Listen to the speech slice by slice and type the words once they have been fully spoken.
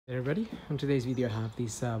Hey everybody, on today's video I have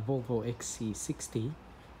this Volvo XC60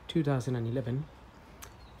 2011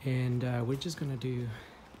 and we're just gonna do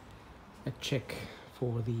a check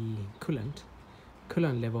for the coolant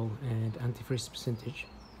level and antifreeze percentage,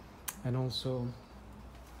 and also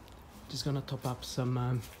just gonna top up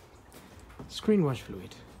some screen wash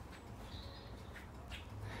fluid.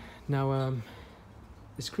 Now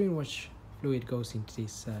the screen wash fluid goes into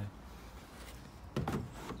this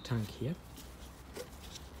tank here.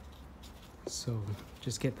 So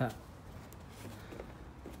just get that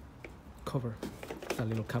cover, that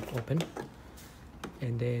little cap open,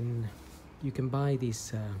 and then you can buy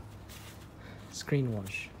this screen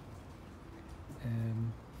wash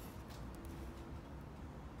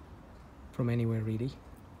from anywhere really,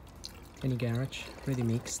 any garage, ready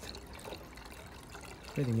mixed,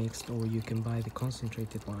 or you can buy the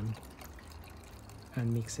concentrated one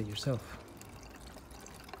and mix it yourself.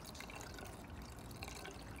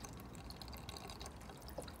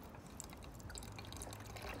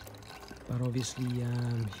 But obviously,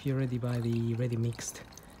 if you already buy the ready mixed,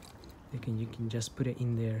 you can just put it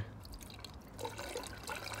in there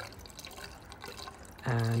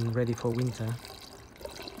and ready for winter.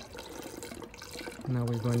 Now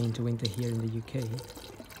we're going into winter here in the UK.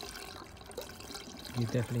 You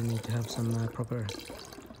definitely need to have some proper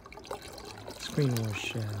screen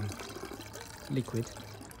wash liquid.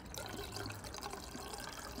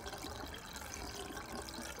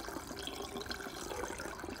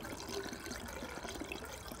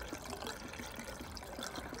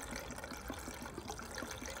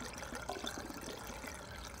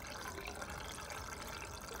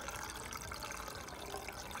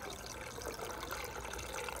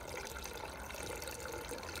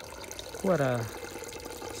 Quite a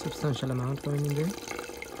substantial amount going in there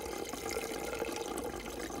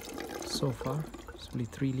so far. It's only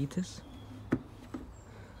 3 liters.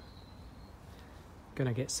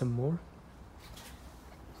 Gonna get some more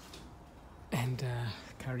and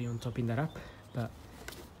carry on topping that up, but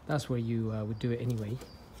that's where you would do it anyway.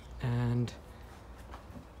 And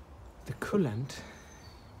the coolant,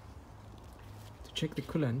 to check the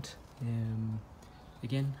coolant,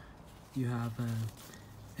 again you have a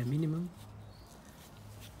minimum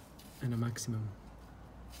and a maximum.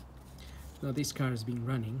 Now this car has been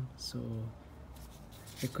running, so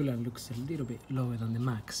the coolant looks a little bit lower than the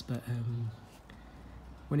max, but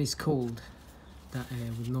when it's cold, that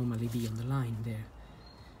would normally be on the line there.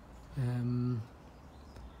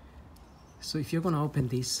 So if you're gonna open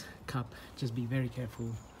this cap, just be very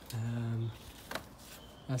careful,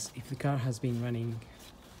 as if the car has been running,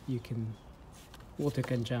 water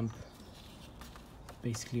can jump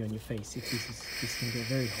basically on your face. If this can get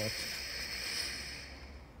very hot,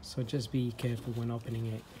 so just be careful when opening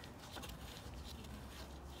it,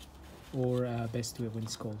 or best do it when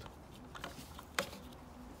it's cold.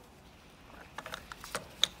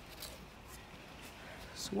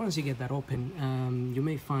 So once you get that open, you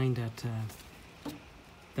may find that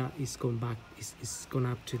that is going back, is gone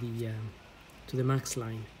up to the max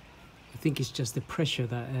line. I think it's just the pressure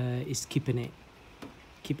that is keeping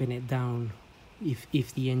it down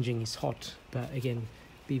if the engine is hot. But again,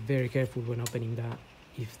 be very careful when opening that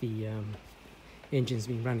if the engine's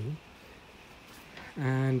been running.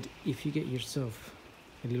 And if you get yourself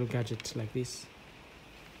a little gadget like this,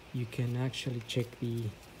 you can actually check the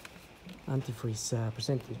antifreeze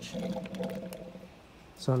percentage.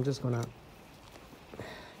 So I'm just gonna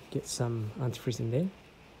get some antifreeze in there.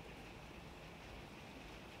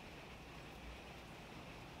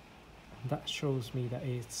 That shows me that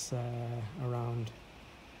it's around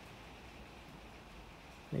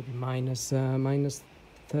maybe minus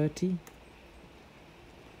 30. You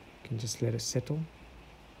can just let it settle,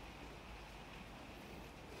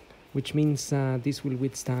 which means this will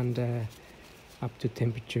withstand up to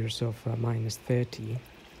temperatures of minus 30.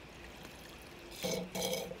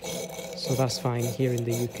 So that's fine. Here in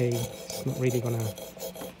the UK, it's not really gonna,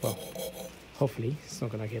 well, hopefully it's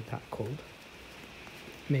not gonna get that cold.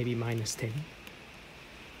 Maybe minus 10.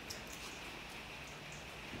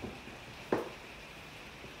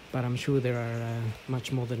 But I'm sure there are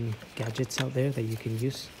much modern gadgets out there that you can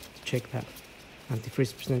use to check that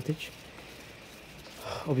antifreeze percentage.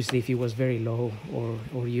 Obviously, if it was very low,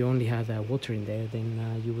 or you only had water in there,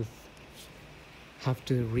 then you would have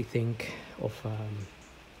to rethink of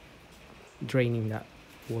draining that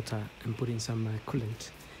water and putting some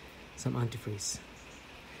coolant, some antifreeze.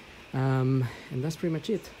 And that's pretty much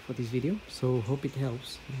it for this video, so hope it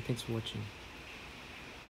helps, and thanks for watching.